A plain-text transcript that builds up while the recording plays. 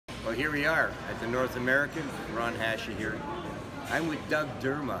Well, here we are at the North American. Ron Hasha here. I'm with Doug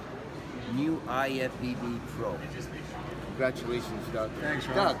Derma, new IFBB Pro. Congratulations, Doug. Thanks,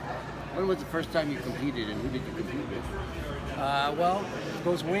 Ron. Doug, when was the first time you competed and who did you compete with? Well, it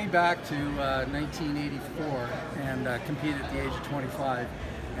goes way back to 1984 and competed at the age of 25.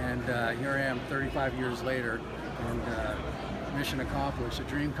 And here I am 35 years later, and mission accomplished, a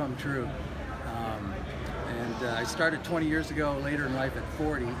dream come true. I started 20 years ago, later in life at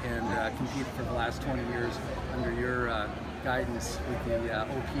 40, and competed for the last 20 years under your guidance with the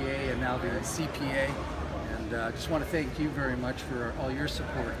OPA and now the CPA. And just want to thank you very much for all your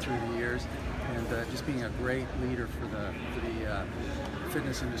support through the years, and just being a great leader for the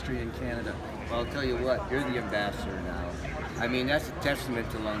fitness industry in Canada. Well, I'll tell you what, you're the ambassador now. I mean, that's a testament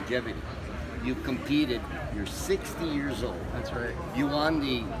to longevity. You competed, you're 60 years old. That's right. You won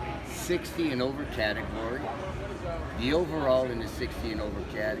the 60 and over category, the overall in the 60 and over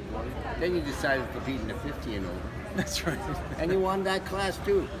category. Then you decided to compete in the 50 and over. That's right. And you won that class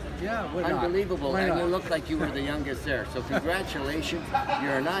too. Yeah, unbelievable. And you look like you were the youngest there. So congratulations.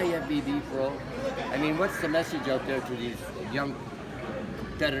 You're an IFBB Pro. I mean, what's the message out there to these young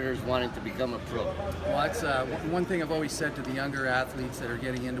competitors wanting to become a pro? Well, it's one thing I've always said to the younger athletes that are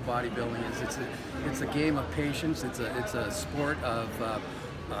getting into bodybuilding is it's a game of patience. It's a sport of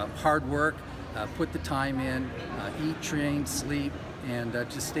hard work. Put the time in, eat, train, sleep, and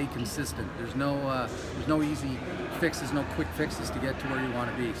just stay consistent. There's no easy fixes, no quick fixes to get to where you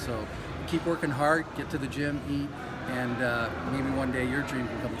want to be. So keep working hard, get to the gym, eat, and maybe one day your dream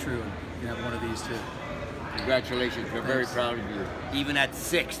can come true and you can have one of these too. Congratulations, we're very proud of you. Even at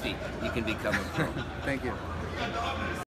 60, you can become a pro. Thank you.